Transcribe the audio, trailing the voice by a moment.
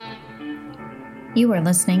You are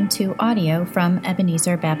listening to audio from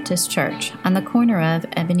Ebenezer Baptist Church on the corner of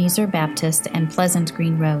Ebenezer Baptist and Pleasant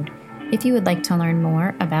Green Road. If you would like to learn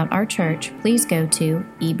more about our church, please go to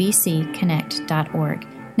ebcconnect.org.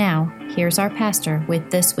 Now, here's our pastor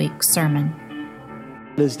with this week's sermon.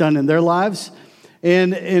 It is done in their lives,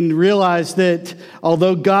 and realize that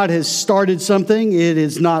although God has started something, it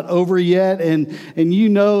is not over yet. And you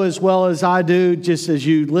know as well as I do, just as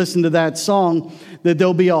you listen to that song, that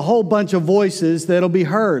there'll be a whole bunch of voices that'll be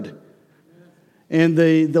heard. And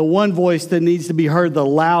the one voice that needs to be heard the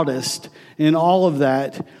loudest in all of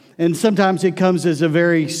that, and sometimes it comes as a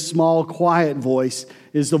very small, quiet voice,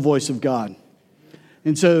 is the voice of God.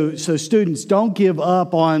 And so students, don't give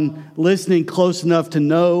up on listening close enough to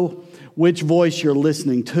know which voice you're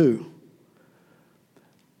listening to.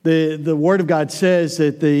 The Word of God says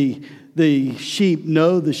that the sheep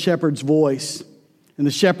know the shepherd's voice, and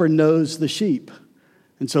the shepherd knows the sheep.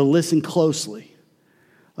 And so listen closely.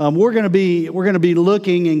 We're going to be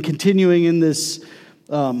looking and continuing in this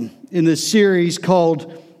series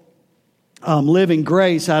called Living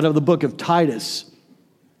Grace out of the book of Titus.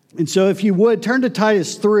 And so if you would, turn to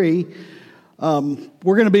Titus 3.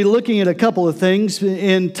 We're going to be looking at a couple of things.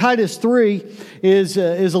 In Titus 3 is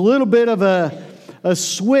a little bit of a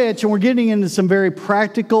switch, and we're getting into some very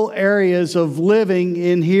practical areas of living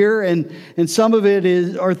in here, and some of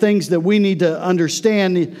it are things that we need to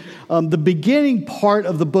understand. The beginning part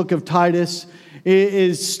of the book of Titus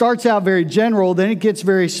starts out very general, then it gets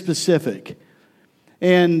very specific.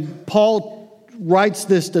 And Paul writes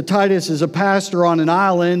this to Titus as a pastor on an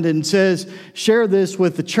island and says, share this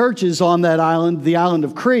with the churches on that island, the island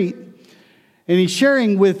of Crete. And he's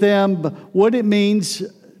sharing with them what it means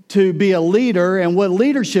to be a leader and what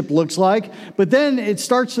leadership looks like. But then it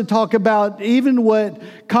starts to talk about even what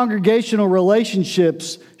congregational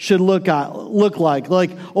relationships should look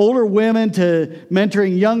like older women to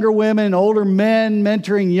mentoring younger women, older men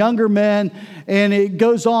mentoring younger men. And it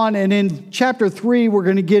goes on. And in chapter 3, we're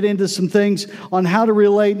going to get into some things on how to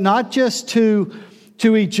relate not just to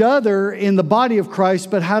each other in the body of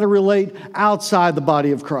Christ, but how to relate outside the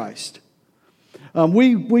body of Christ.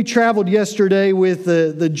 We traveled yesterday with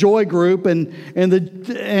the Joy Group,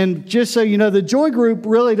 and just so you know, the Joy Group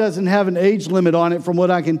really doesn't have an age limit on it, from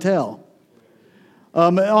what I can tell,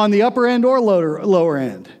 on the upper end or lower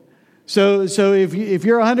end. So if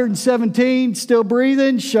you're 117, still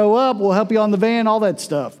breathing, show up. We'll help you on the van, all that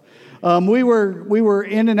stuff. We were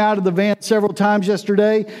in and out of the van several times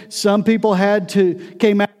yesterday. Some people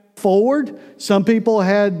came out forward. Some people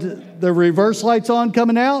had the reverse lights on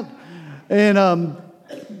coming out. And,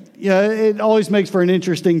 it always makes for an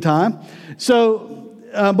interesting time. So,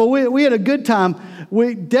 but we had a good time.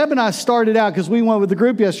 Deb and I started out, because we went with the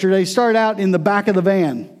group yesterday, started out in the back of the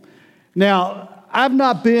van. Now, I've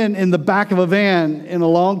not been in the back of a van in a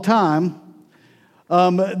long time.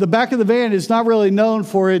 The back of the van is not really known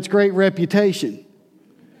for its great reputation.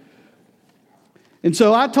 And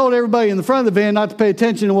so I told everybody in the front of the van not to pay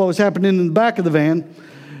attention to what was happening in the back of the van.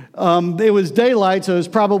 It was daylight, so it was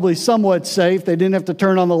probably somewhat safe. They didn't have to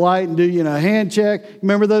turn on the light and do, a hand check.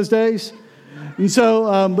 Remember those days? And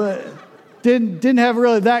so, but didn't have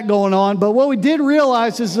really that going on. But what we did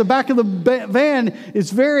realize is the back of the van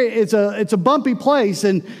is it's a bumpy place,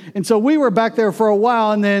 and so we were back there for a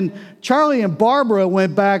while, and then Charlie and Barbara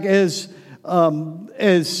went back as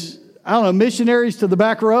missionaries to the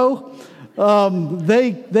back row.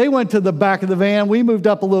 They went to the back of the van. We moved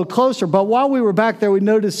up a little closer. But while we were back there, we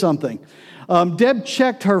noticed something. Deb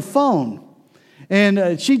checked her phone.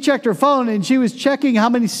 And she checked her phone, and she was checking how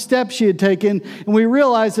many steps she had taken. And we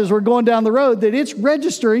realized as we're going down the road that it's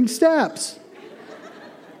registering steps.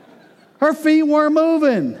 Her feet weren't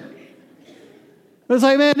moving. It was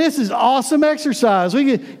like, man, this is awesome exercise.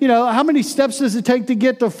 We could, how many steps does it take to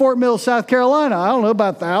get to Fort Mill, South Carolina? I don't know,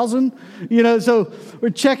 about 1,000. So we're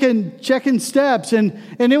checking steps, and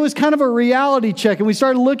it was kind of a reality check. And we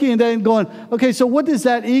started looking at that and going, okay, so what does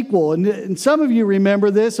that equal? And some of you remember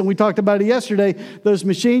this, and we talked about it yesterday. Those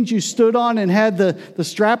machines you stood on and had the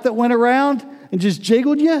strap that went around and just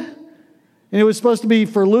jiggled you, and it was supposed to be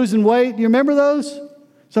for losing weight. You remember those?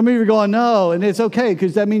 Some of you are going, no, and it's okay,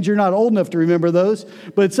 because that means you're not old enough to remember those.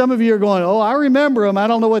 But some of you are going, oh, I remember them. I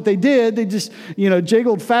don't know what they did. They just,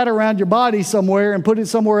 jiggled fat around your body somewhere and put it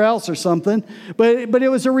somewhere else or something. But it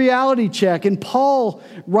was a reality check. And Paul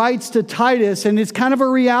writes to Titus, and it's kind of a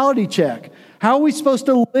reality check. How are we supposed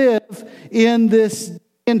to live in this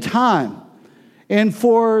time? And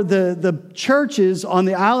for the churches on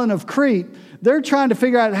the island of Crete, they're trying to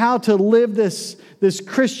figure out how to live this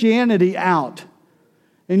Christianity out.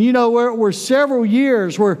 And you know, we're several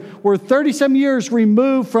years, we're 30-some years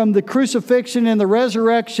removed from the crucifixion and the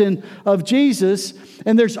resurrection of Jesus.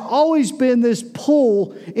 And there's always been this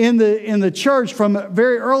pull in the church from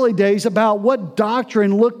very early days about what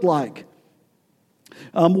doctrine looked like.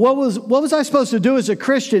 What was I supposed to do as a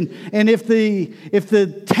Christian? And if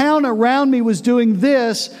the town around me was doing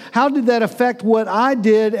this, how did that affect what I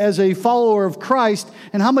did as a follower of Christ?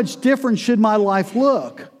 And how much different should my life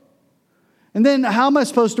look? And then how am I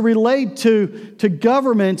supposed to relate to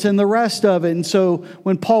government and the rest of it? And so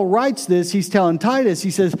when Paul writes this, he's telling Titus,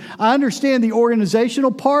 he says, I understand the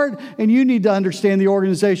organizational part, and you need to understand the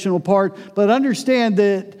organizational part, but understand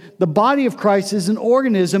that the body of Christ is an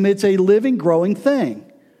organism. It's a living, growing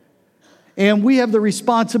thing. And we have the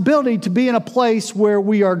responsibility to be in a place where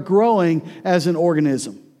we are growing as an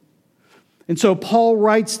organism. And so Paul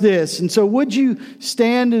writes this. And so would you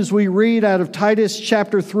stand as we read out of Titus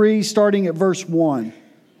chapter 3, starting at verse 1.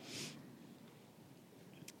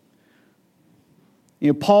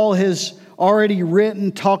 You know, Paul has already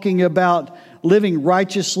written talking about living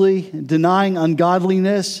righteously, denying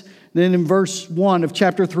ungodliness. Then in verse 1 of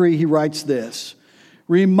chapter 3, he writes this.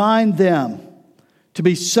 Remind them to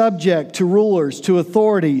be subject to rulers, to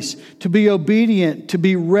authorities, to be obedient, to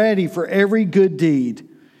be ready for every good deed,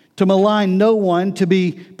 to malign no one, to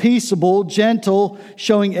be peaceable, gentle,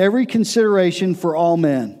 showing every consideration for all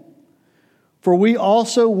men. For we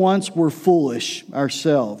also once were foolish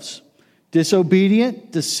ourselves,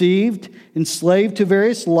 disobedient, deceived, enslaved to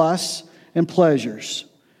various lusts and pleasures,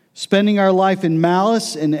 spending our life in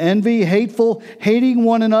malice and envy, hateful, hating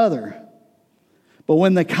one another. But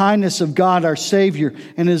when the kindness of God our Savior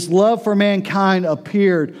and His love for mankind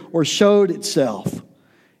appeared or showed itself,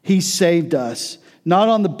 He saved us, not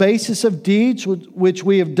on the basis of deeds which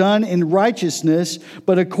we have done in righteousness,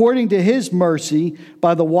 but according to His mercy,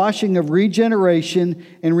 by the washing of regeneration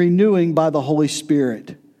and renewing by the Holy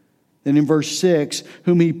Spirit. Then in verse 6,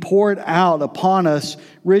 whom He poured out upon us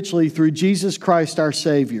richly through Jesus Christ our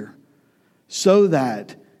Savior, so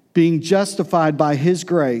that, being justified by His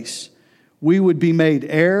grace, we would be made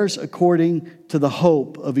heirs according to the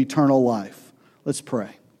hope of eternal life. Let's pray.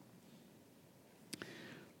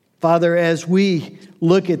 Father, as we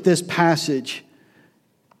look at this passage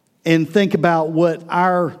and think about what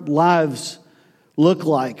our lives look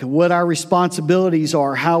like, what our responsibilities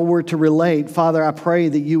are, how we're to relate, Father, I pray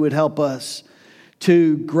that you would help us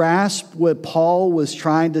to grasp what Paul was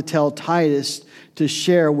trying to tell Titus to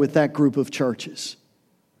share with that group of churches.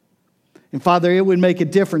 And Father, it would make a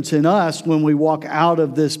difference in us when we walk out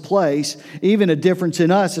of this place, even a difference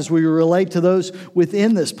in us as we relate to those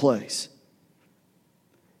within this place.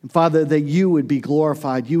 And Father, that you would be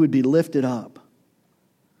glorified, you would be lifted up.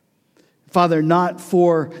 Father, not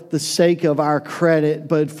for the sake of our credit,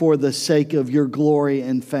 but for the sake of your glory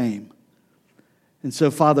and fame. And so,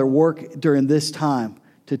 Father, work during this time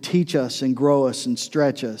to teach us and grow us and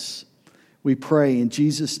stretch us. We pray in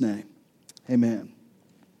Jesus' name. Amen.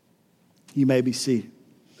 You may be seated.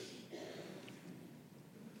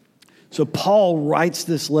 So Paul writes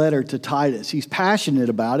this letter to Titus. He's passionate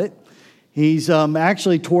about it. He's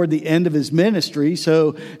actually toward the end of his ministry,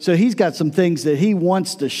 so he's got some things that he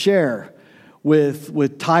wants to share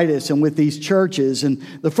with Titus and with these churches. And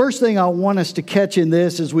the first thing I want us to catch in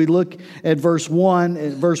this as we look at verse 1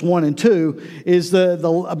 and 2 is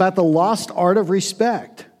about the lost art of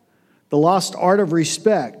respect. The lost art of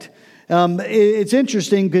respect. It's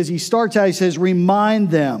interesting because he starts out, he says,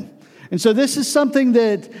 remind them. And so this is something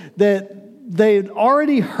that they'd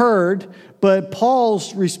already heard, but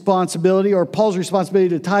Paul's responsibility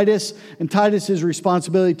to Titus and Titus's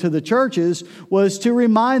responsibility to the churches was to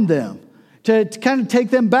remind them, to kind of take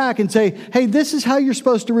them back and say, hey, this is how you're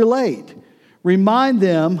supposed to relate. Remind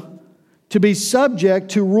them to be subject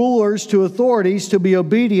to rulers, to authorities, to be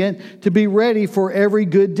obedient, to be ready for every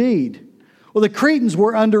good deed. Well, the Cretans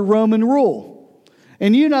were under Roman rule.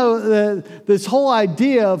 And you know, this whole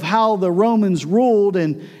idea of how the Romans ruled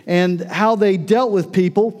and how they dealt with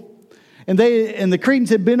people. And the Cretans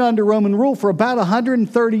had been under Roman rule for about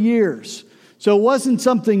 130 years. So it wasn't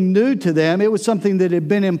something new to them. It was something that had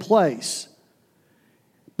been in place.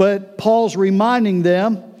 But Paul's reminding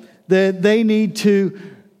them that they need to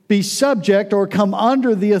be subject or come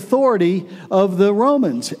under the authority of the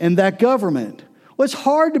Romans and that government. Well, it's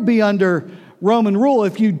hard to be under Roman rule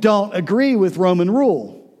if you don't agree with Roman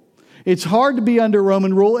rule. It's hard to be under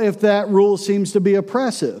Roman rule if that rule seems to be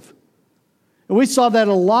oppressive. And we saw that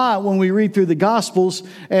a lot when we read through the Gospels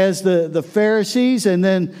as the Pharisees and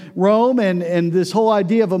then Rome and this whole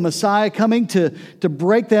idea of a Messiah coming to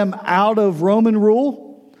break them out of Roman rule.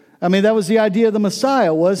 I mean, that was the idea of the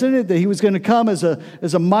Messiah, wasn't it? That he was going to come as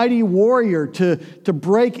a mighty warrior to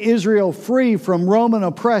break Israel free from Roman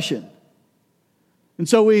oppression. And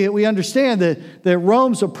so we understand that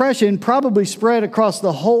Rome's oppression probably spread across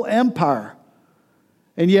the whole empire.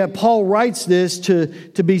 And yet Paul writes this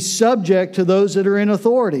to be subject to those that are in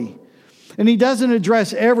authority. And he doesn't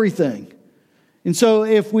address everything. And so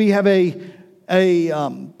if we have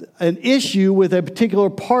an issue with a particular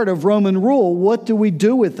part of Roman rule, what do we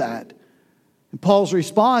do with that? And Paul's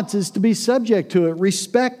response is to be subject to it,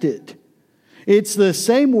 respect it. It's the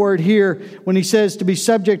same word here when he says to be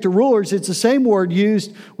subject to rulers. It's the same word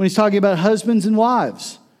used when he's talking about husbands and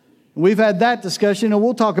wives. We've had that discussion, and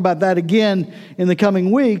we'll talk about that again in the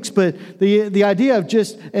coming weeks, but the idea of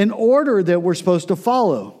just an order that we're supposed to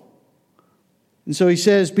follow. And so he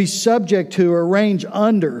says, be subject to or range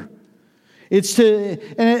under. And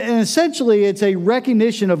essentially it's a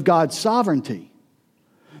recognition of God's sovereignty.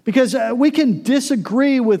 Because we can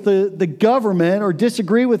disagree with the government or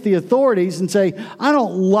disagree with the authorities and say, I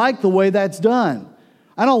don't like the way that's done.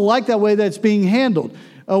 I don't like that way that's being handled.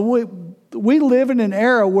 We live in an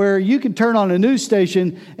era where you can turn on a news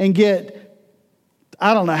station and get,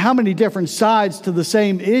 I don't know how many different sides to the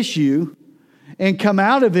same issue and come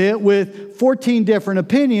out of it with 14 different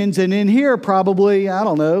opinions. And in here, probably,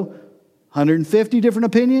 150 different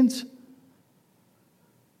opinions.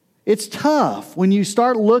 It's tough when you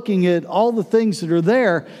start looking at all the things that are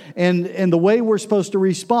there and the way we're supposed to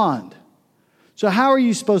respond. So how are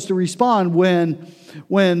you supposed to respond when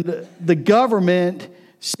the government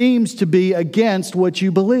seems to be against what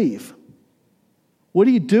you believe? What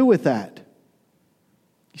do you do with that?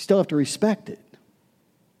 You still have to respect it.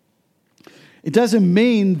 It doesn't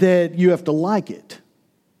mean that you have to like it.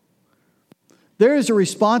 There is a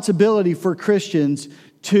responsibility for Christians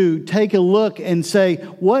to take a look and say,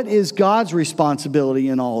 what is God's responsibility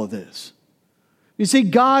in all of this? You see,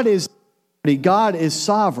 God is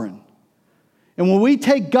sovereign. And when we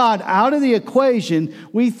take God out of the equation,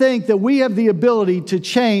 we think that we have the ability to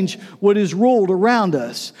change what is ruled around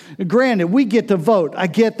us. Granted, we get to vote. I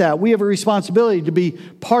get that. We have a responsibility to be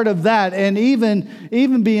part of that. And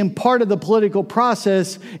even being part of the political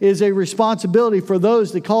process is a responsibility for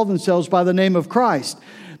those that call themselves by the name of Christ.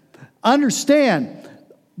 Understand,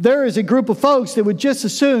 there is a group of folks that would just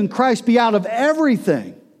as soon Christ be out of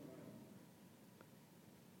everything.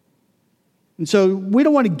 And so we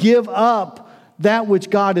don't want to give up that which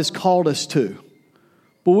God has called us to.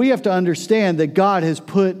 But we have to understand that God has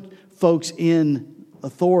put folks in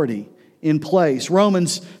authority, in place.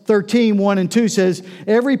 Romans 13, 1 and 2 says,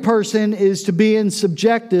 every person is to be in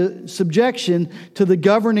subjection to the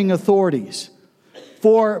governing authorities.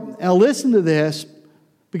 Now listen to this,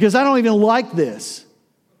 because I don't even like this.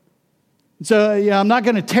 So I'm not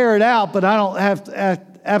going to tear it out, but I don't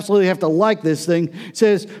absolutely have to like this thing. It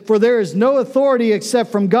says, for there is no authority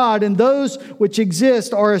except from God, and those which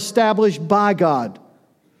exist are established by God.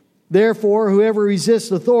 Therefore, whoever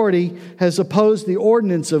resists authority has opposed the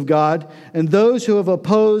ordinance of God, and those who have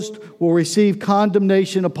opposed will receive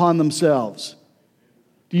condemnation upon themselves.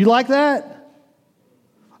 Do you like that?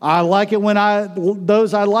 I like it when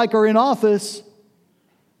those I like are in office,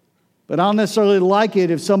 but I don't necessarily like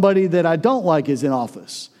it if somebody that I don't like is in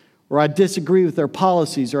office, or I disagree with their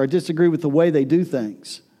policies, or I disagree with the way they do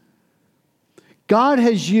things. God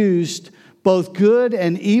has used both good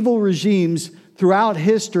and evil regimes throughout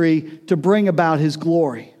history to bring about His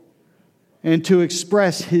glory and to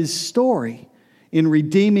express His story in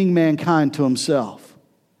redeeming mankind to Himself.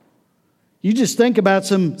 You just think about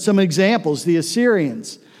some examples: the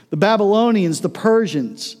Assyrians, the Babylonians, the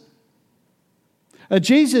Persians.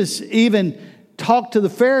 Jesus even talked to the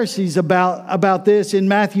Pharisees about this in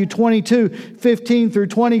Matthew 22, 15 through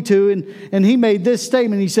 22. And He made this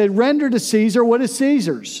statement. He said, render to Caesar what is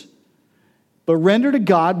Caesar's, but render to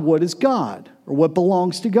God what is God, or what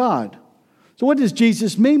belongs to God. So what does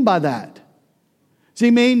Jesus mean by that? Does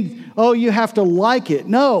He mean, you have to like it?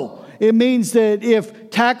 No. It means that if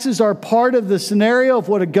taxes are part of the scenario of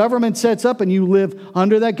what a government sets up and you live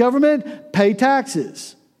under that government, pay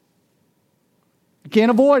taxes. You can't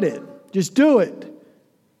avoid it. Just do it.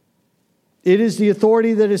 It is the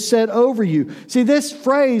authority that is set over you. See, this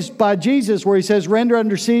phrase by Jesus where He says, render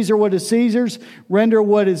unto Caesar what is Caesar's, render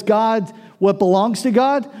what is God, what belongs to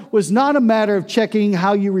God, was not a matter of checking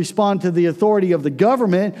how you respond to the authority of the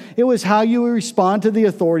government. It was how you respond to the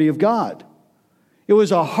authority of God. It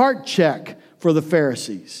was a heart check for the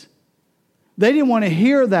Pharisees. They didn't want to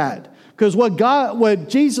hear that. Because what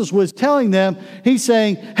Jesus was telling them, He's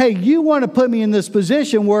saying, hey, you want to put me in this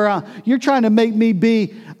position where you're trying to make me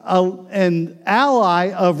be an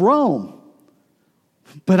ally of Rome.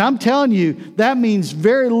 But I'm telling you, that means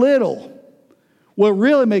very little. What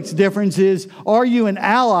really makes a difference is, are you an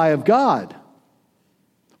ally of God?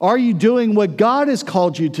 Are you doing what God has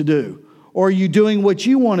called you to do? Or are you doing what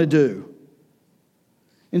you want to do?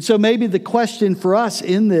 And so maybe the question for us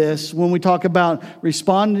in this, when we talk about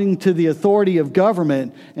responding to the authority of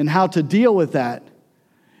government and how to deal with that,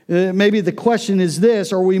 maybe the question is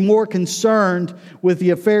this: are we more concerned with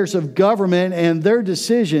the affairs of government and their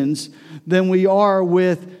decisions than we are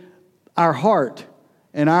with our heart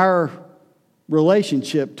and our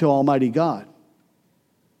relationship to Almighty God?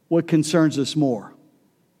 What concerns us more?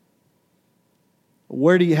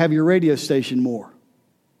 Where do you have your radio station more?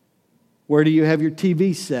 Where do you have your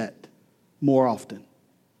TV set more often?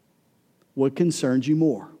 What concerns you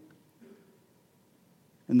more?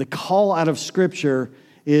 And the call out of Scripture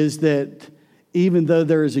is that even though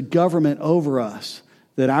there is a government over us,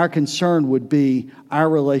 that our concern would be our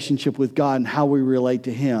relationship with God and how we relate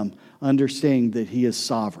to Him, understanding that He is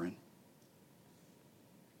sovereign.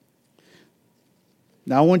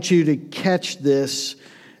 Now, I want you to catch this.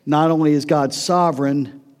 Not only is God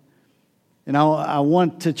sovereign, and I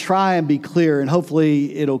want to try and be clear, and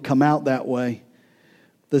hopefully it'll come out that way.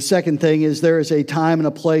 The second thing is there is a time and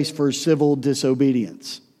a place for civil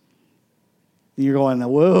disobedience. And you're going,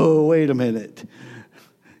 whoa, wait a minute.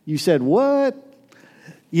 You said what?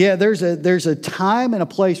 Yeah, there's a time and a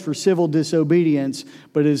place for civil disobedience,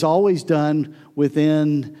 but it is always done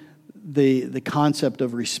within the concept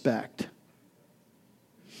of respect.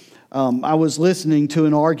 I was listening to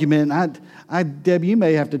an argument. Deb, you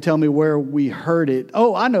may have to tell me where we heard it.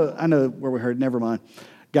 Oh, I know where we heard it. Never mind.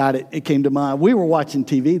 Got it. It came to mind. We were watching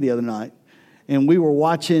TV the other night, and we were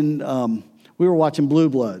watching Blue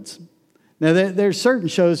Bloods. Now, there's certain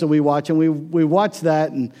shows that we watch, and we watch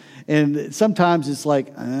that, and sometimes it's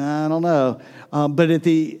like, I don't know. But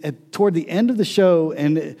toward the end of the show,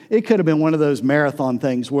 and it could have been one of those marathon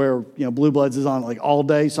things where Blue Bloods is on like all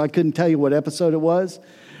day, so I couldn't tell you what episode it was.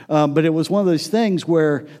 But it was one of those things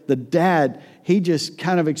where the dad, he just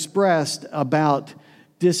kind of expressed about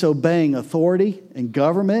disobeying authority and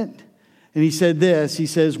government. And he said this, he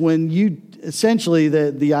says, when you, essentially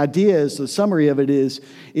the idea is, the summary of it is,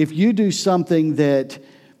 if you do something that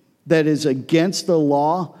is against the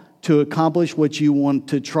law to accomplish what you want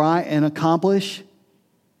to try and accomplish,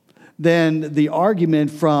 then the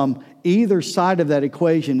argument from either side of that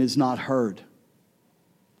equation is not heard.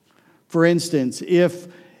 For instance, if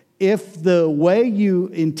the way you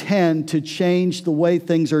intend to change the way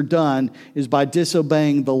things are done is by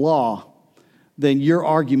disobeying the law, then your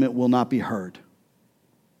argument will not be heard.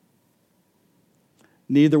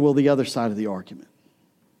 Neither will the other side of the argument.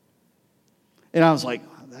 And I was like,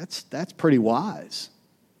 that's pretty wise.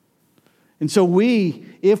 And so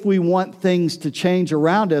if we want things to change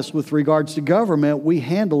around us with regards to government, we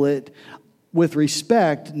handle it with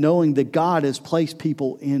respect, knowing that God has placed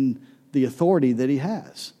people in the authority that He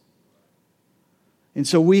has. And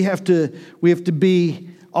so we have to be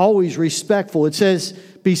always respectful. It says,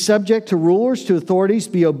 be subject to rulers, to authorities,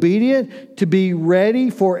 be obedient, to be ready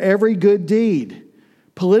for every good deed.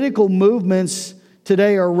 Political movements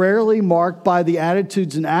today are rarely marked by the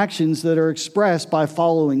attitudes and actions that are expressed by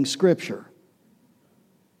following Scripture.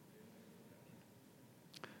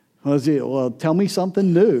 Well, tell me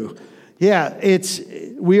something new. Yeah,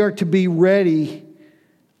 we are to be ready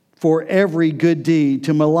for every good deed,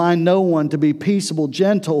 to malign no one, to be peaceable,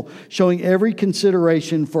 gentle, showing every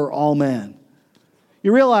consideration for all men.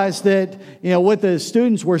 You realize that, what the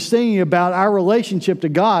students were singing about our relationship to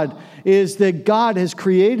God is that God has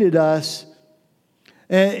created us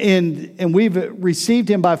and we've received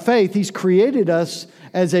Him by faith. He's created us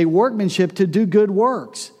as a workmanship to do good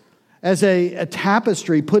works, as a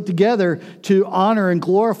tapestry put together to honor and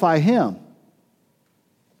glorify Him.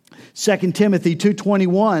 2 Timothy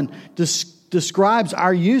 2:21 describes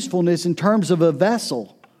our usefulness in terms of a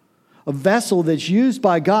vessel that's used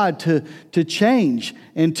by God to change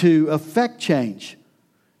and to affect change,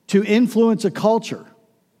 to influence a culture.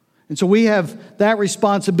 And so we have that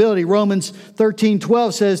responsibility. Romans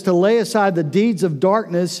 13:12 says to lay aside the deeds of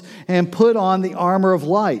darkness and put on the armor of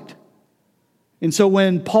light. And so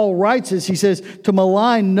when Paul writes this, he says to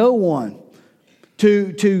malign no one,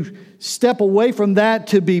 to step away from that,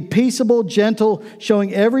 to be peaceable, gentle,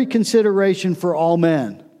 showing every consideration for all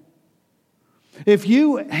men. If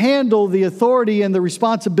you handle the authority and the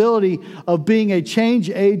responsibility of being a change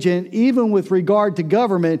agent, even with regard to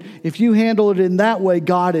government, if you handle it in that way,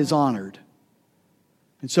 God is honored.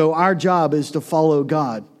 And so our job is to follow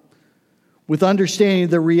God with understanding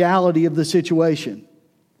the reality of the situation.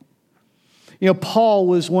 Paul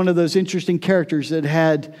was one of those interesting characters that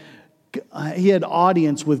had he had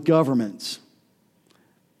audience with governments.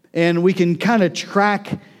 And we can kind of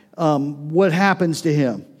track what happens to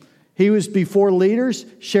him. He was before leaders,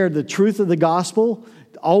 shared the truth of the gospel,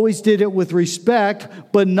 always did it with respect,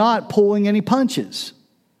 but not pulling any punches.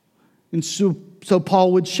 And so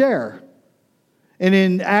Paul would share. And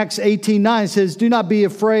in Acts 18:9 it says, do not be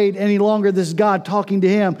afraid any longer. This is God talking to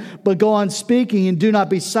him, but go on speaking and do not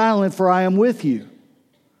be silent, for I am with you.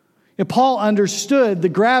 And Paul understood the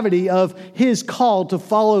gravity of his call to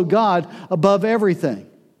follow God above everything.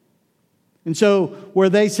 And so where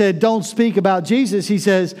they said, don't speak about Jesus, he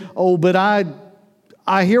says, oh, but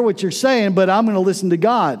I hear what you're saying, but I'm going to listen to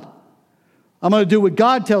God. I'm going to do what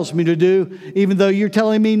God tells me to do, even though you're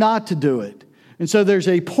telling me not to do it. And so there's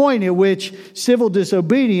a point at which civil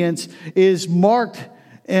disobedience is marked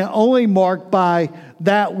and only marked by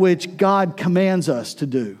that which God commands us to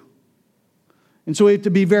do. And so we have to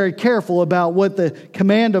be very careful about what the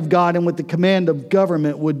command of God and what the command of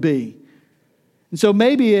government would be. And so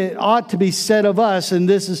maybe it ought to be said of us, and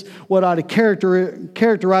this is what ought to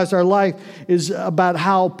characterize our life, is about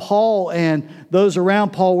how Paul and those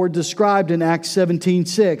around Paul were described in Acts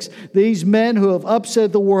 17:6. These men who have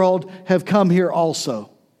upset the world have come here also.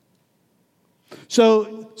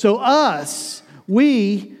 So us,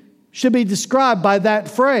 we should be described by that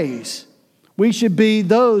phrase. We should be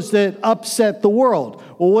those that upset the world.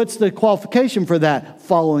 Well, what's the qualification for that?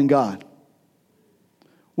 Following God.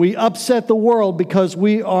 We upset the world because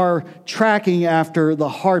we are tracking after the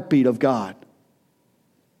heartbeat of God.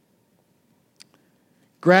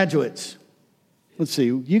 Graduates, let's see,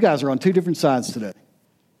 you guys are on two different sides today.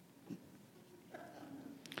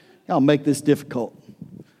 I'll make this difficult.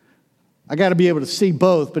 I got to be able to see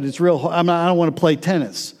both, but it's real. I don't want to play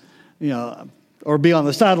tennis, or be on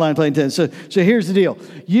the sideline playing tennis. So here's the deal.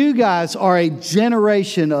 You guys are a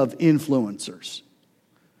generation of influencers.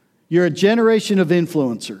 You're a generation of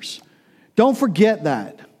influencers. Don't forget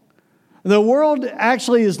that. The world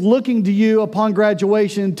actually is looking to you upon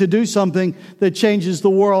graduation to do something that changes the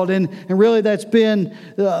world. And really that's been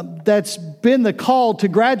the call to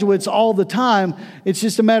graduates all the time. It's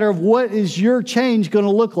just a matter of what is your change going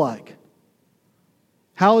to look like?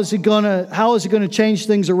 How is it going to change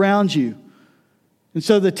things around you? And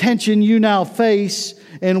so the tension you now face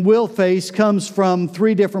and will face comes from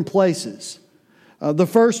three different places. The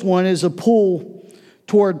first one is a pull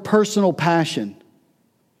toward personal passion.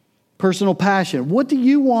 Personal passion. What do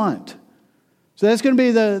you want? So that's going to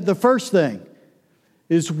be the first thing.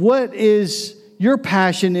 Is what is your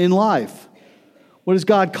passion in life? What has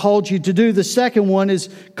God called you to do? The second one is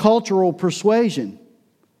cultural persuasion.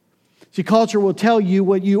 See, culture will tell you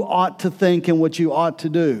what you ought to think and what you ought to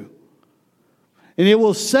do. And it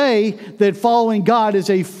will say that following God is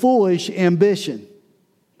a foolish ambition.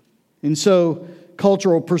 And so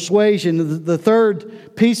cultural persuasion. The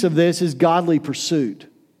third piece of this is godly pursuit.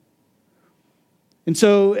 And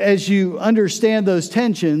so as you understand those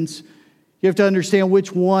tensions, you have to understand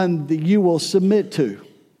which one that you will submit to.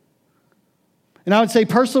 And I would say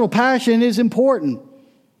personal passion is important.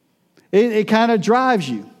 It kind of drives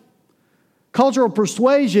you. Cultural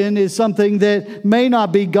persuasion is something that may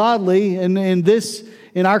not be godly, and this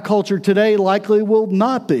in our culture today likely will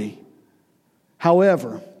not be.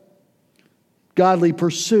 However, godly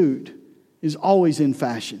pursuit is always in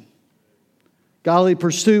fashion. Godly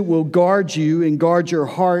pursuit will guard you and guard your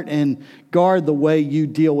heart and guard the way you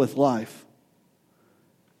deal with life.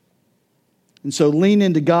 And so lean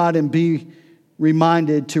into God and be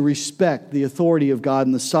reminded to respect the authority of God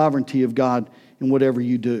and the sovereignty of God in whatever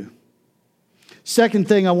you do. Second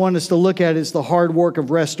thing I want us to look at is the hard work of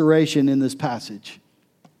restoration in this passage.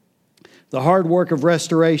 The hard work of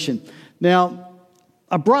restoration. Now,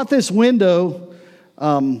 I brought this window.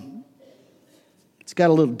 It's got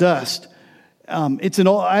a little dust.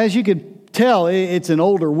 As you can tell, it's an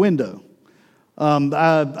older window.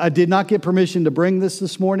 I did not get permission to bring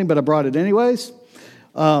this morning, but I brought it anyways.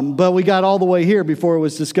 But we got all the way here before it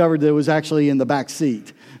was discovered that it was actually in the back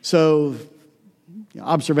seat. So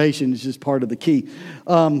observation is just part of the key.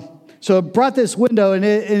 So I brought this window, and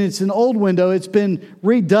it's an old window. It's been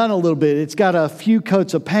redone a little bit. It's got a few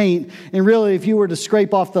coats of paint. And really, if you were to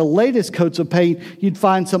scrape off the latest coats of paint, you'd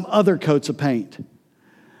find some other coats of paint.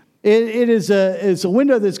 It's a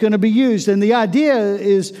window that's going to be used. And the idea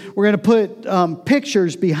is we're going to put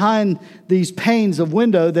pictures behind these panes of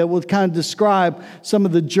window that will kind of describe some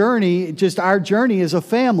of the journey, just our journey as a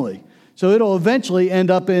family. So it'll eventually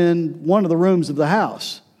end up in one of the rooms of the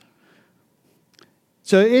house.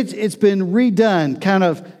 So it's been redone, kind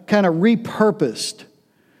of repurposed.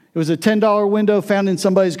 It was a $10 window found in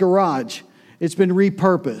somebody's garage. It's been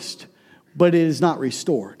repurposed, but it is not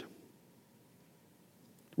restored.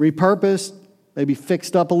 repurposed, maybe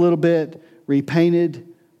fixed up a little bit, repainted,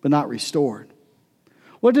 but not restored.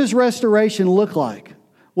 What does restoration look like?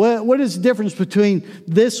 What is the difference between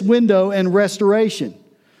this window and restoration?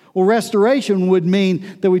 Well, restoration would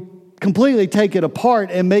mean that we completely take it apart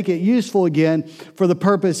and make it useful again for the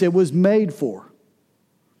purpose it was made for.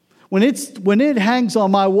 When it hangs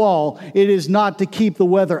on my wall, it is not to keep the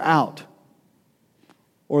weather out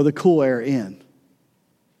or the cool air in.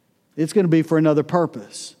 It's going to be for another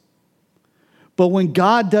purpose. But when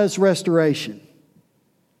God does restoration,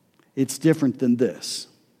 it's different than this.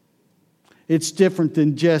 It's different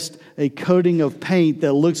than just a coating of paint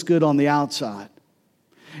that looks good on the outside.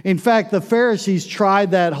 In fact, the Pharisees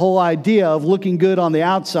tried that whole idea of looking good on the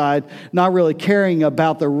outside, not really caring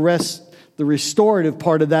about the restorative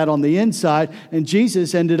part of that on the inside, and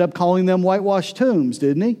Jesus ended up calling them whitewashed tombs,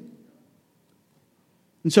 didn't he?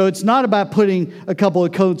 And so it's not about putting a couple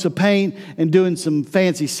of coats of paint and doing some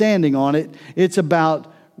fancy sanding on it. It's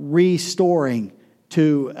about restoring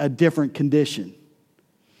to a different condition.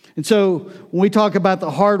 And so when we talk about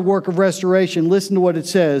the hard work of restoration, listen to what it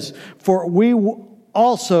says. For we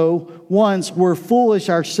also once were foolish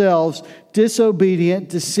ourselves, disobedient,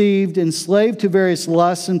 deceived, enslaved to various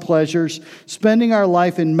lusts and pleasures, spending our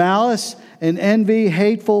life in malice and envy,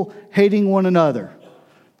 hating one another.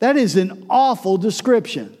 That is an awful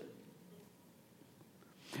description.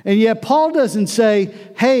 And yet Paul doesn't say,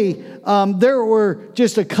 hey, there were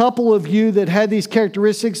just a couple of you that had these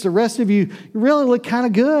characteristics. The rest of you really look kind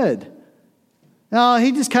of good. No,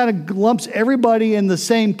 he just kind of lumps everybody in the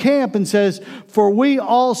same camp and says, for we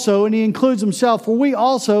also, and he includes himself, for we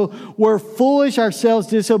also were foolish ourselves,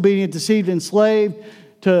 disobedient, deceived, enslaved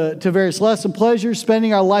to various lusts and pleasures,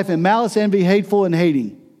 spending our life in malice, envy, hateful, and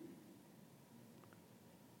hating.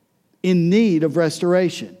 In need of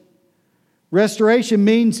restoration. Restoration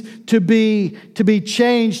means to be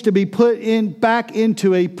changed, to be put back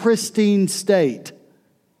into a pristine state.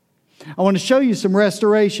 I want to show you some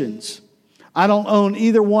restorations. I don't own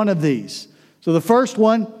either one of these. So the first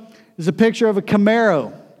one is a picture of a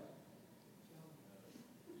Camaro.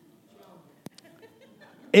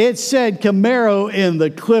 It said Camaro in the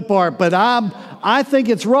clip art, but I think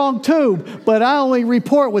it's wrong too, but I only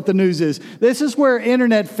report what the news is. This is where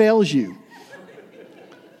internet fails you.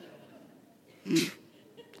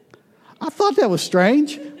 I thought that was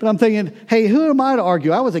strange, but I'm thinking, hey, who am I to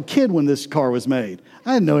argue? I was a kid when this car was made.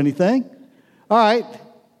 I didn't know anything. All right,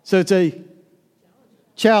 so it's a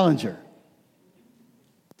Challenger.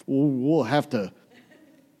 We'll have to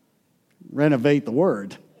renovate the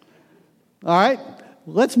word. All right,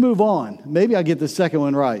 let's move on. Maybe I'll get the second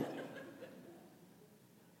one right.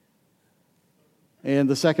 And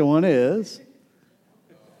the second one is...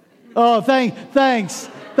 Oh, thanks.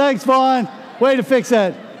 Thanks, Vaughn. Way to fix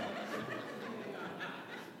that.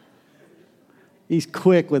 He's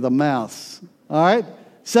quick with a mouse. All right.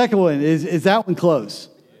 Second one, is that one close?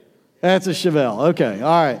 That's a Chevelle. Okay.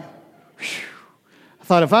 All right. Whew. I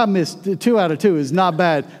thought if I missed 2 out of 2 is not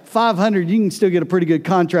bad. 500, you can still get a pretty good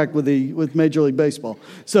contract with Major League Baseball.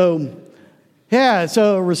 So, yeah,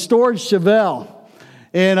 so a restored Chevelle.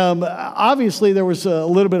 And obviously there was a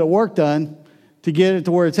little bit of work done to get it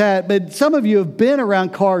to where it's at. But some of you have been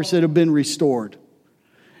around cars that have been restored.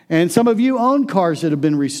 And some of you own cars that have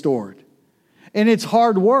been restored. And it's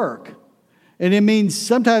hard work. And it means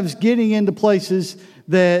sometimes getting into places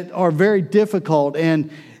that are very difficult. And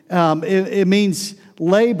it means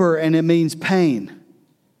labor and it means pain.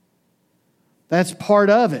 That's part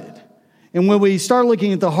of it. And when we start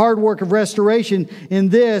looking at the hard work of restoration in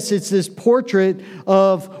this, it's this portrait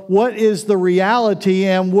of what is the reality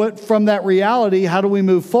and what from that reality, how do we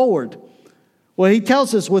move forward? Well, he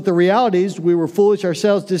tells us what the reality is. We were foolish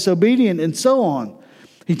ourselves, disobedient, and so on.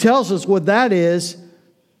 He tells us what that is,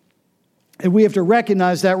 and we have to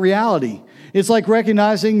recognize that reality. It's like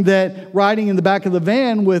recognizing that riding in the back of the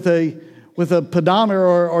van with a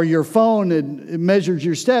pedometer or your phone and it measures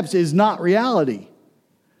your steps is not reality.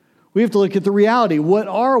 We have to look at the reality. What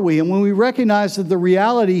are we? And when we recognize that the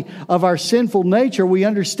reality of our sinful nature, we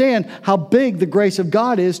understand how big the grace of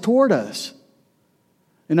God is toward us.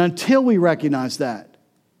 And until we recognize that,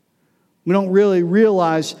 we don't really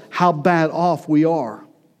realize how bad off we are.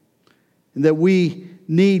 And that we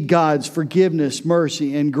need God's forgiveness,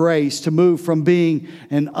 mercy, and grace to move from being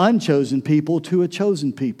an unchosen people to a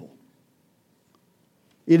chosen people.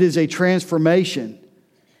 It is a transformation.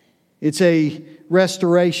 It's a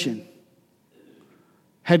restoration.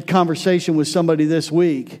 Had conversation with somebody this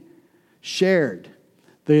week, shared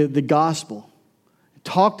the gospel,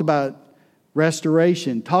 talked about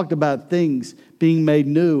restoration, talked about things being made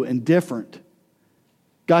new and different.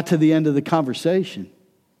 Got to the end of the conversation.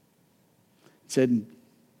 said,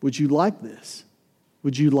 would you like this?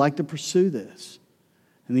 Would you like to pursue this?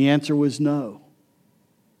 And the answer was no.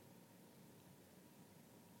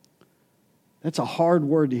 That's a hard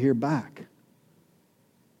word to hear back.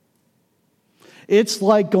 It's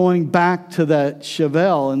like going back to that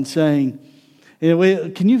Chevelle and saying,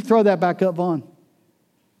 can you throw that back up, Vaughn?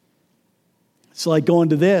 It's like going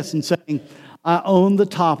to this and saying, I own the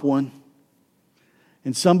top one,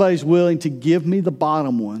 and somebody's willing to give me the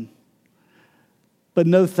bottom one, but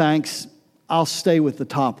no thanks, I'll stay with the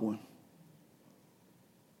top one.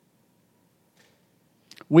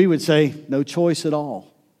 We would say, no choice at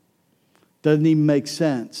all. Doesn't even make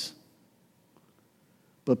sense.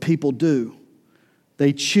 But people do.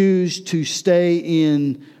 They choose to stay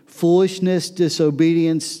in foolishness,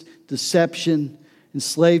 disobedience, deception,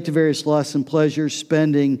 enslaved to various lusts and pleasures,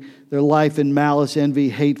 spending their life in malice, envy,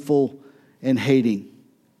 hateful, and hating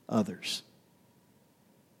others.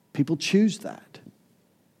 People choose that.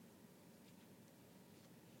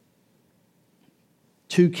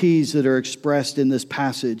 Two keys that are expressed in this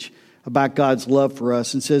passage about God's love for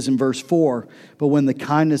us. It says in verse 4, but when the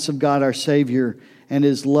kindness of God our Savior and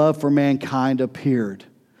His love for mankind appeared.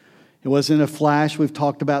 It wasn't a flash. We've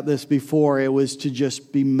talked about this before. It was to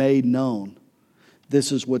just be made known.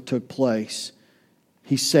 This is what took place.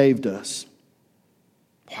 He saved us.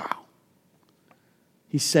 Wow.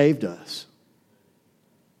 He saved us.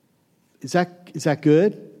 Is that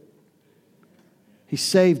good? He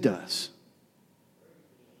saved us.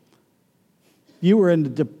 You were in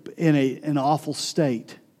an awful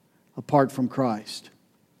state apart from Christ.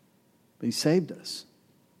 But He saved us.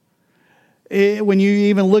 When you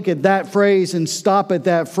even look at that phrase and stop at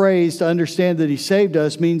that phrase to understand that He saved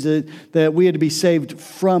us means that we had to be saved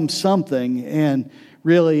from something. And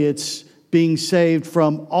really it's being saved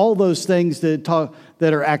from all those things that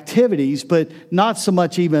are activities, but not so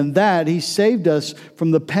much even that. He saved us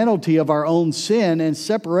from the penalty of our own sin and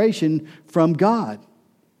separation from God.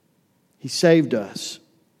 He saved us.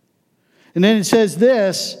 And then it says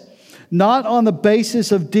this, not on the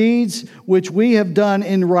basis of deeds which we have done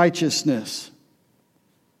in righteousness.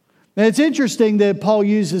 Now it's interesting that Paul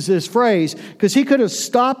uses this phrase because he could have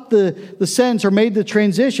stopped the sentence or made the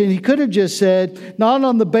transition. He could have just said, not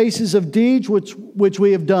on the basis of deeds which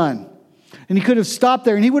we have done. And he could have stopped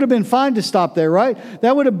there, and he would have been fine to stop there, right?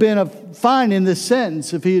 That would have been fine in this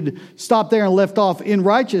sentence if he had stopped there and left off in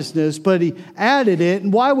righteousness, but he added it.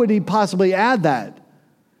 And why would he possibly add that?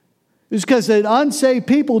 It's because that unsaved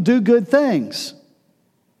people do good things.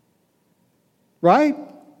 Right?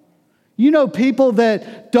 You know people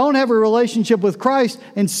that don't have a relationship with Christ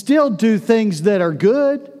and still do things that are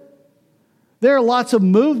good. There are lots of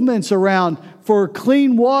movements around for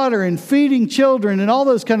clean water and feeding children and all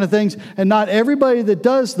those kind of things. And not everybody that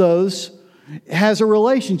does those has a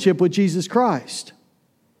relationship with Jesus Christ.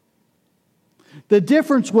 The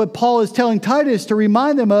difference, what Paul is telling Titus to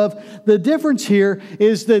remind them of, the difference here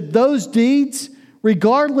is that those deeds,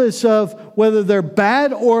 regardless of whether they're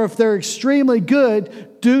bad or if they're extremely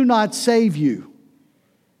good, do not save you.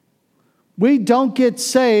 We don't get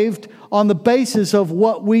saved on the basis of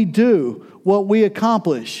what we do, what we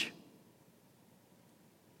accomplish.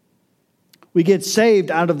 We get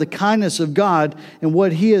saved out of the kindness of God and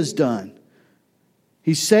what He has done.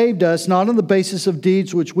 He saved us not on the basis of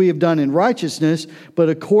deeds which we have done in righteousness, but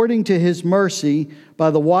according to His mercy by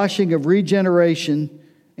the washing of regeneration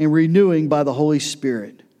and renewing by the Holy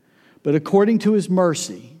Spirit. But according to His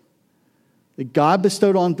mercy, that God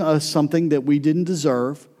bestowed on us something that we didn't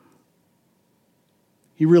deserve.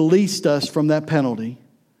 He released us from that penalty.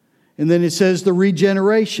 And then it says the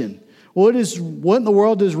regeneration. What in the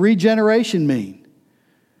world does regeneration mean?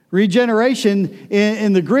 Regeneration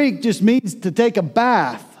in the Greek just means to take a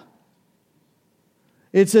bath.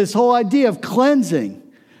 It's this whole idea of cleansing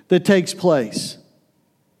that takes place.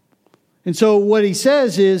 And so what he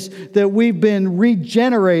says is that we've been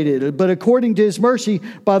regenerated, but according to His mercy,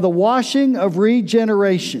 by the washing of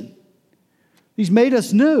regeneration. He's made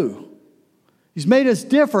us new. He's made us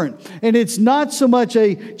different. And it's not so much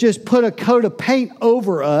just put a coat of paint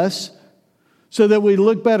over us so that we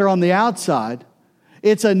look better on the outside.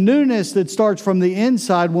 It's a newness that starts from the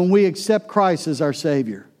inside when we accept Christ as our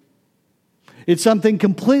Savior. It's something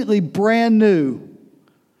completely brand new,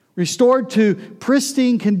 restored to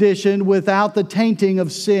pristine condition without the tainting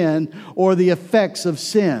of sin or the effects of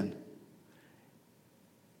sin.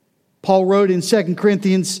 Paul wrote in 2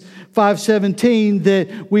 Corinthians 5:17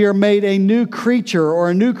 that we are made a new creature or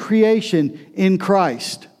a new creation in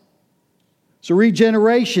Christ. So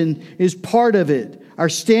regeneration is part of it. Our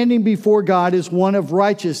standing before God is one of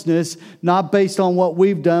righteousness, not based on what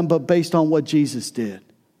we've done, but based on what Jesus did.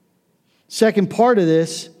 Second part of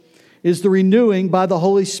this is the renewing by the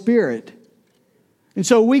Holy Spirit. And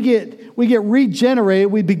so we get regenerated.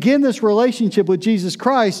 We begin this relationship with Jesus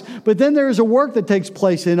Christ, but then there is a work that takes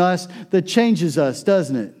place in us that changes us,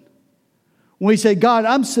 doesn't it? When we say, God,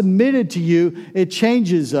 I'm submitted to you, it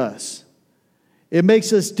changes us. It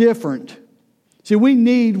makes us different. See, we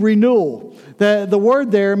need renewal. The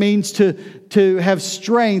word there means to have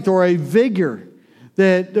strength or a vigor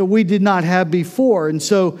that we did not have before. And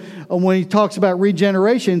so when he talks about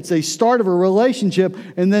regeneration, it's a start of a relationship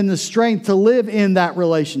and then the strength to live in that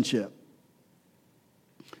relationship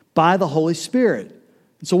by the Holy Spirit.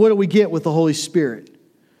 And so what do we get with the Holy Spirit?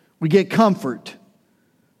 We get comfort,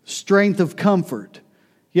 strength of comfort.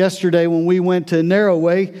 Yesterday when we went to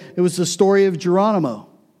Narrowway, it was the story of Geronimo.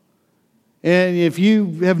 And if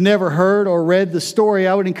you have never heard or read the story,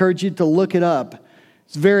 I would encourage you to look it up.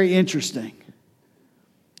 It's very interesting.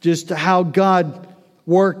 Just how God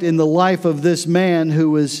worked in the life of this man who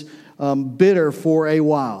was bitter for a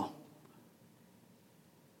while.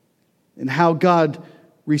 And how God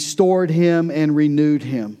restored him and renewed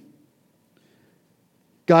him.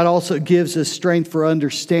 God also gives us strength for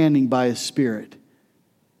understanding by His Spirit.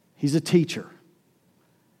 He's a teacher.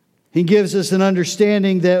 He gives us an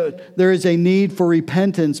understanding that there is a need for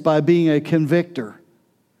repentance by being a convictor.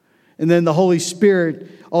 And then the Holy Spirit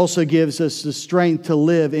also gives us the strength to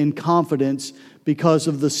live in confidence because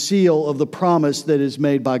of the seal of the promise that is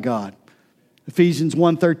made by God. Ephesians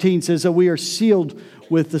 1:13 says that we are sealed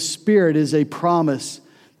with the Spirit is a promise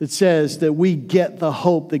that says that we get the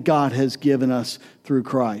hope that God has given us through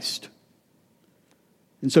Christ.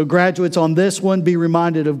 And so graduates on this one, be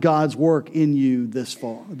reminded of God's work in you thus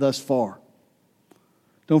far.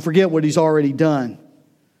 Don't forget what He's already done.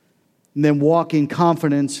 And then walk in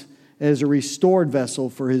confidence as a restored vessel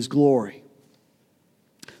for His glory.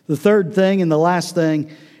 The third thing and the last thing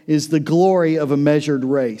is the glory of a measured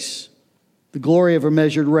race. The glory of a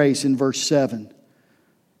measured race in verse 7.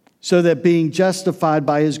 So that being justified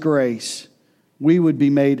by His grace, we would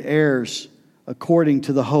be made heirs according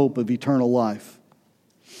to the hope of eternal life.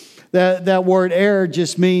 That word heir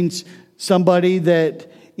just means somebody that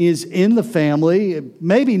is in the family,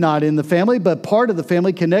 maybe not in the family, but part of the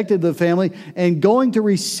family, connected to the family, and going to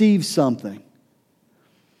receive something.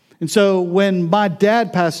 And so when my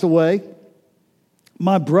dad passed away,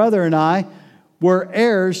 my brother and I were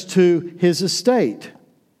heirs to his estate.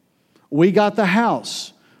 We got the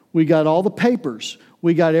house. We got all the papers.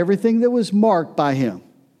 We got everything that was marked by him.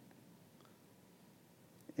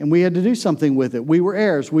 And we had to do something with it. We were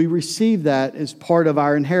heirs. We received that as part of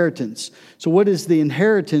our inheritance. So what is the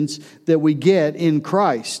inheritance that we get in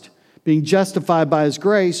Christ? Being justified by His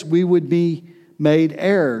grace, we would be made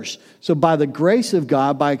heirs. So by the grace of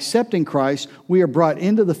God, by accepting Christ, we are brought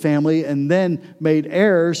into the family and then made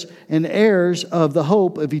heirs and heirs of the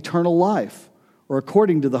hope of eternal life, or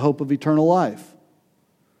according to the hope of eternal life.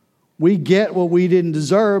 We get what we didn't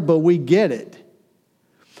deserve, but we get it.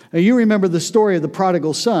 Now, you remember the story of the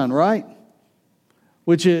prodigal son, right?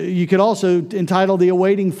 Which you could also entitle The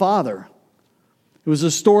Awaiting Father. It was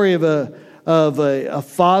a story of a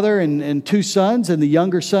father and two sons, and the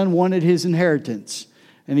younger son wanted his inheritance,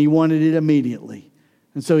 and he wanted it immediately.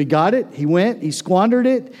 And so he got it, he went, he squandered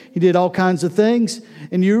it, he did all kinds of things.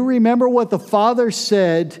 And you remember what the father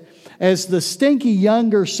said as the stinky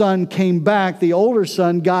younger son came back, the older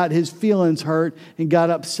son got his feelings hurt and got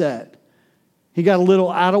upset. He got a little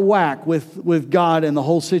out of whack with God and the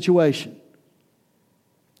whole situation.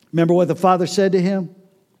 Remember what the father said to him?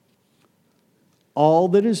 All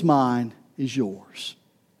that is mine is yours.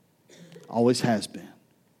 Always has been.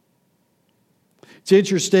 It's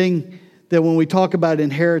interesting that when we talk about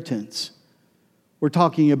inheritance, we're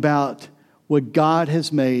talking about what God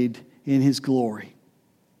has made in His glory.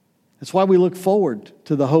 That's why we look forward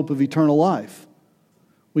to the hope of eternal life.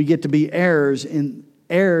 We get to be heirs in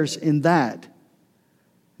that.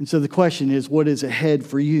 And so the question is, what is ahead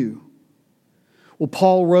for you? Well,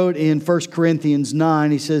 Paul wrote in 1 Corinthians 9,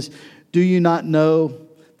 he says, do you not know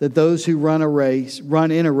that those who run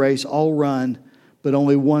in a race, all run, but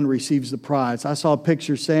only one receives the prize? I saw a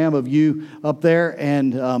picture, Sam, of you up there,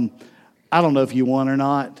 and I don't know if you won or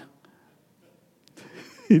not.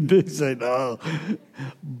 He did say no.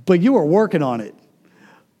 But you were working on it.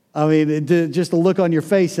 I mean, just the look on your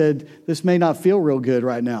face said, this may not feel real good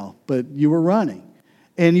right now, but you were running.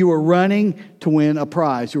 And you were running to win a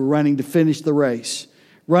prize. You were running to finish the race.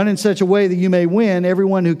 Run in such a way that you may win.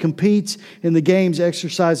 Everyone who competes in the games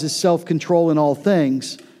exercises self-control in all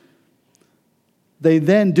things. They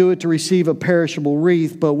then do it to receive a perishable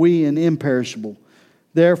wreath, but we an imperishable.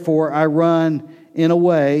 Therefore, I run in a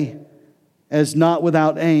way as not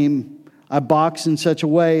without aim. I box in such a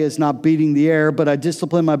way as not beating the air, but I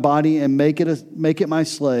discipline my body and make it my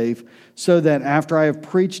slave, so that after I have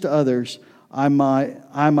preached to others, I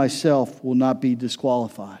myself will not be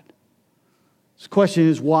disqualified. The question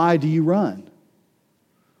is, why do you run?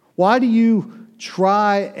 Why do you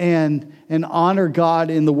try and honor God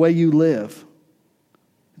in the way you live?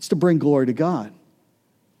 It's to bring glory to God.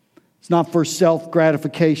 It's not for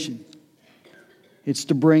self-gratification. It's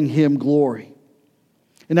to bring Him glory.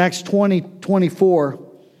 In Acts 20:24,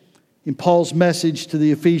 in Paul's message to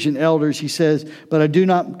the Ephesian elders, he says, "But I do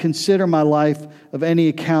not consider my life of any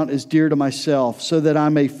account as dear to myself, so that I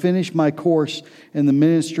may finish my course in the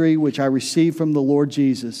ministry which I received from the Lord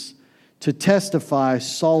Jesus, to testify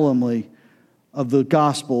solemnly of the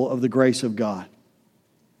gospel of the grace of God."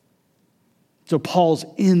 So Paul's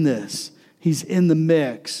in this. He's in the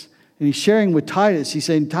mix. And he's sharing with Titus. He's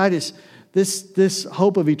saying, Titus, this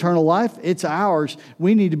hope of eternal life, it's ours.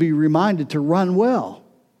 We need to be reminded to run well.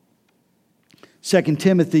 2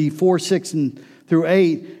 Timothy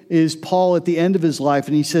 4:6-8 is Paul at the end of his life.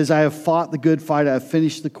 And he says, I have fought the good fight. I have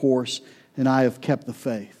finished the course. And I have kept the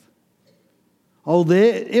faith. Oh,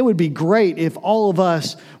 it would be great if all of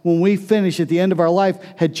us, when we finish at the end of our life,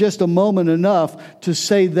 had just a moment enough to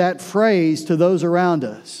say that phrase to those around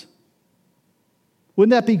us.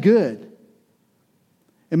 Wouldn't that be good?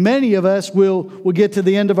 And many of us will get to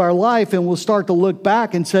the end of our life and we'll start to look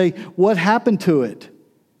back and say, what happened to it?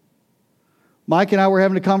 Mike and I were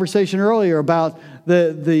having a conversation earlier about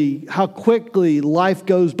how quickly life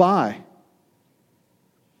goes by.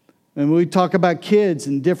 And we talk about kids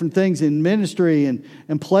and different things in ministry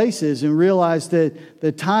and places and realize that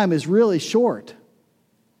the time is really short.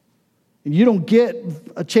 And you don't get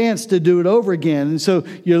a chance to do it over again. And so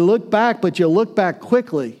you look back, but you look back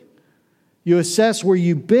quickly. You assess where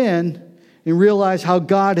you've been and realize how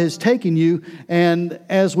God has taken you. And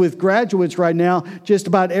as with graduates right now, just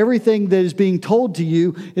about everything that is being told to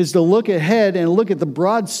you is to look ahead and look at the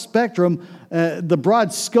broad spectrum, the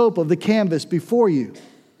broad scope of the canvas before you.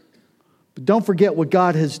 But don't forget what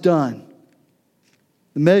God has done.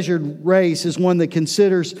 The measured race is one that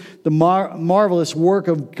considers the marvelous work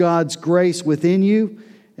of God's grace within you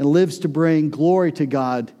and lives to bring glory to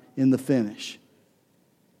God in the finish.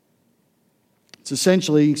 It's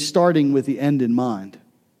essentially starting with the end in mind.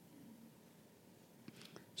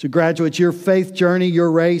 So graduates, your faith journey,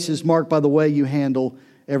 your race is marked by the way you handle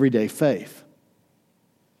everyday faith.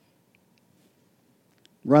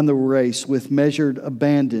 Run the race with measured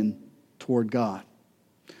abandon toward God.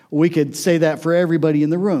 We could say that for everybody in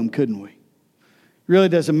the room, couldn't we? It really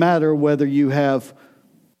doesn't matter whether you have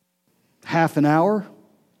half an hour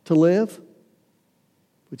to live,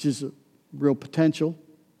 which is a real potential,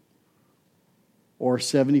 or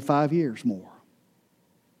 75 years more,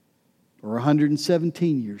 or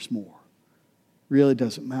 117 years more. It really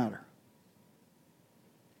doesn't matter.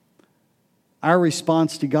 Our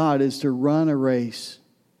response to God is to run a race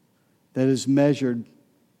that is measured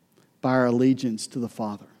by our allegiance to the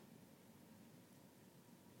Father.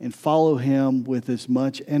 And follow Him with as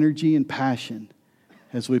much energy and passion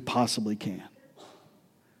as we possibly can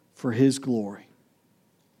for His glory.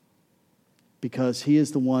 Because He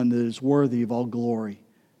is the one that is worthy of all glory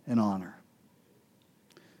and honor.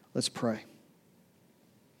 Let's pray.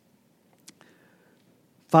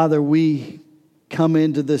 Father, we come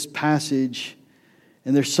into this passage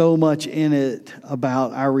and there's so much in it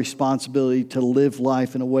about our responsibility to live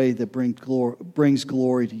life in a way that brings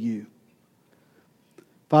glory to you.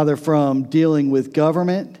 Father, from dealing with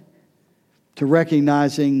government to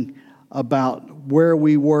recognizing about where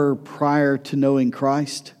we were prior to knowing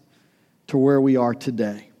Christ to where we are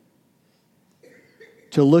today,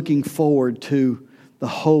 to looking forward to the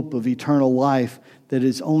hope of eternal life that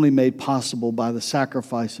is only made possible by the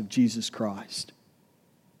sacrifice of Jesus Christ.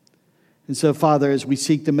 And so, Father, as we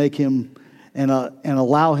seek to make Him and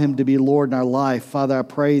allow Him to be Lord in our life, Father, I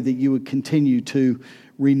pray that you would continue to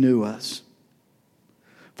renew us.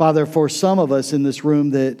 Father, for some of us in this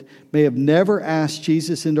room that may have never asked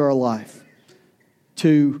Jesus into our life,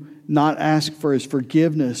 to not ask for His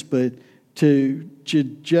forgiveness, but to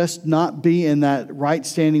just not be in that right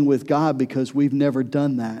standing with God because we've never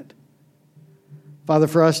done that. Father,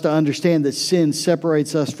 for us to understand that sin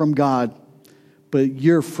separates us from God, but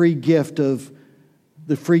your free gift of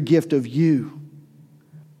you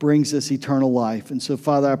brings us eternal life. And so,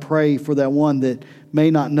 Father, I pray for that one that may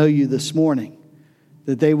not know you this morning,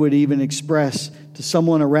 that they would even express to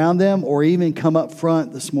someone around them or even come up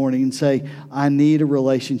front this morning and say, I need a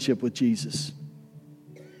relationship with Jesus.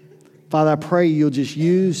 Father, I pray you'll just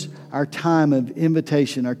use our time of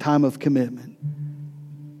invitation, our time of commitment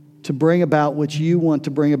to bring about what you want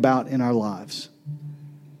to bring about in our lives.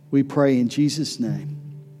 We pray in Jesus' name.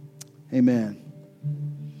 Amen.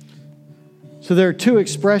 So there are two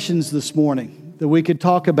expressions this morning that we could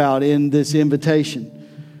talk about in this invitation.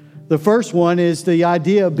 The first one is the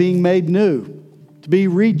idea of being made new, to be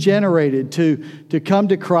regenerated, to come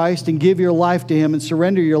to Christ and give your life to Him and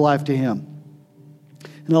surrender your life to Him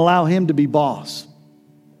and allow Him to be boss.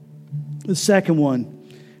 The second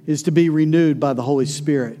one is to be renewed by the Holy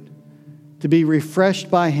Spirit, to be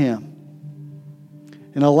refreshed by Him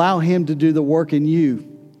and allow Him to do the work in you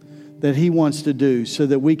that He wants to do so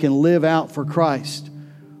that we can live out for Christ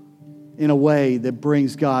in a way that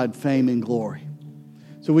brings God fame and glory.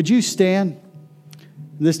 So would you stand?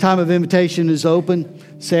 This time of invitation is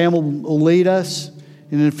open. Sam will lead us.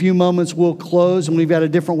 And in a few moments we'll close. And we've got a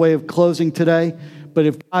different way of closing today. But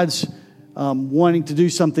if God's wanting to do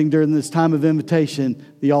something during this time of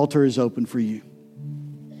invitation, the altar is open for you.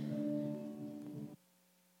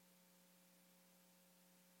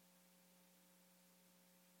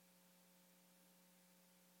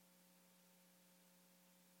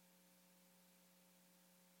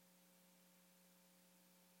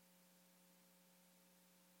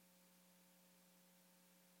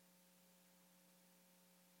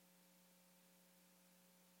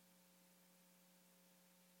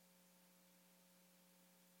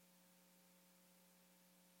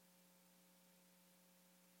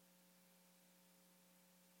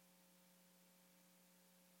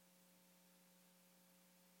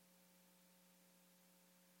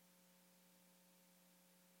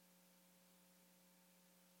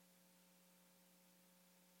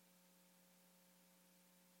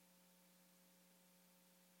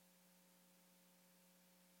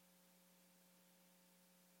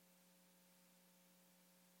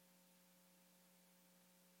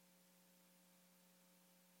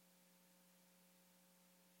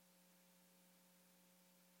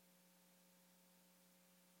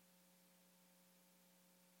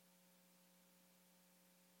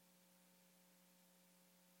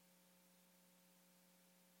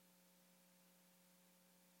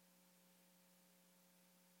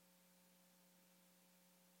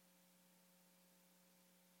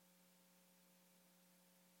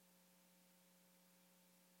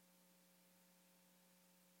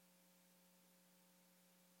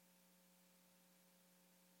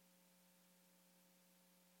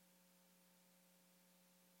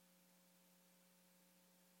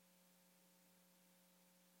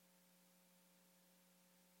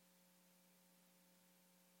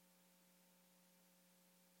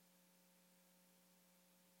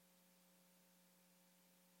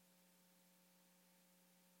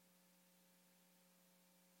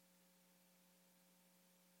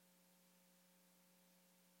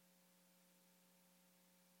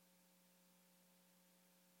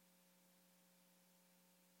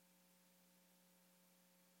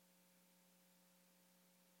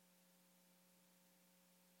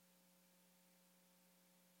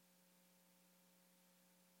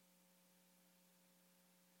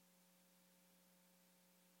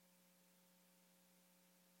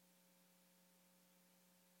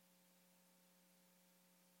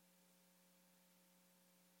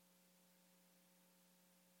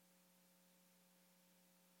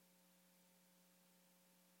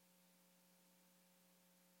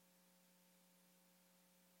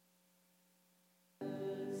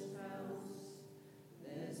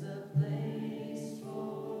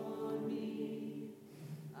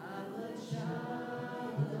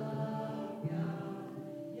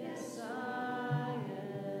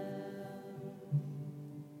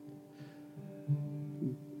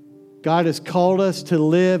 God has called us to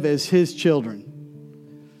live as His children.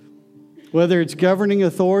 Whether it's governing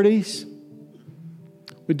authorities,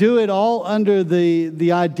 we do it all under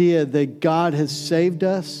the idea that God has saved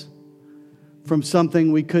us from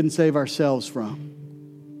something we couldn't save ourselves from.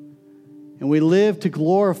 And we live to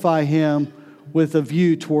glorify Him with a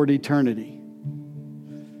view toward eternity.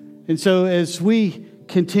 And so as we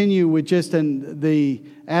continue with just the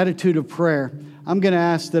attitude of prayer, I'm going to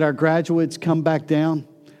ask that our graduates come back down.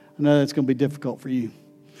 I know that's going to be difficult for you.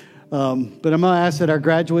 But I'm going to ask that our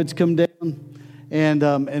graduates come down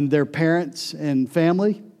and their parents and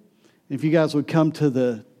family. If you guys would come to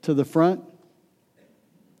the front.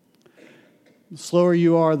 The slower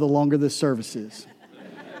you are, the longer this service is.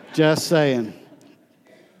 Just saying.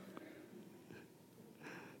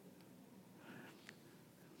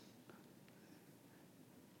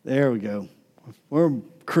 There we go. We're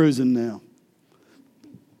cruising now.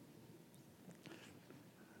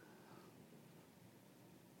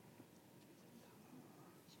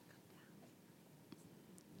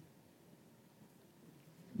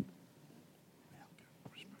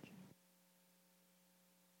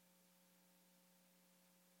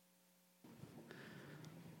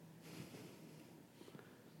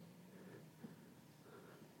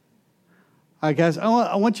 All right, guys,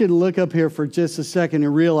 I want you to look up here for just a second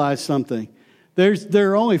and realize something.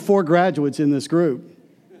 There are only 4 graduates in this group.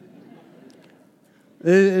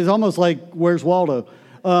 It's almost like, where's Waldo?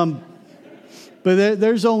 But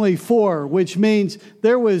there's only 4, which means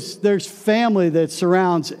there's family that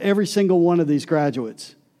surrounds every single one of these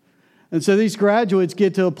graduates. And so these graduates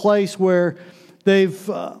get to a place where they've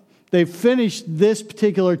finished this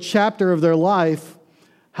particular chapter of their life.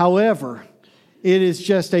 However, it is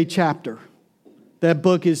just a chapter. That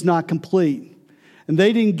book is not complete. And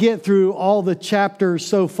they didn't get through all the chapters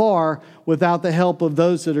so far without the help of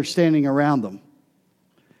those that are standing around them.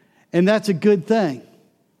 And that's a good thing,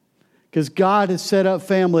 because God has set up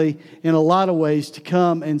family in a lot of ways to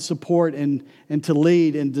come and support and to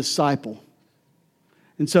lead and disciple.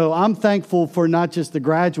 And so I'm thankful for not just the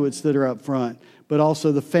graduates that are up front, but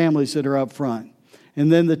also the families that are up front,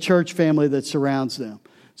 and then the church family that surrounds them.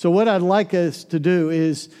 So what I'd like us to do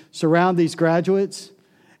is surround these graduates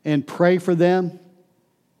and pray for them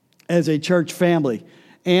as a church family,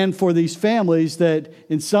 and for these families that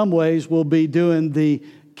in some ways will be doing the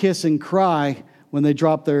kiss and cry when they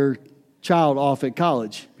drop their child off at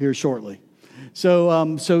college here shortly.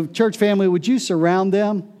 So church family, would you surround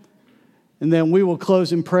them? And then we will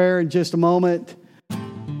close in prayer in just a moment.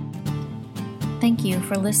 Thank you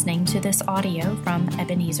for listening to this audio from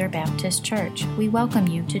Ebenezer Baptist Church. We welcome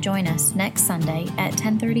you to join us next Sunday at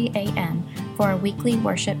 10:30 a.m. for our weekly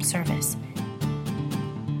worship service.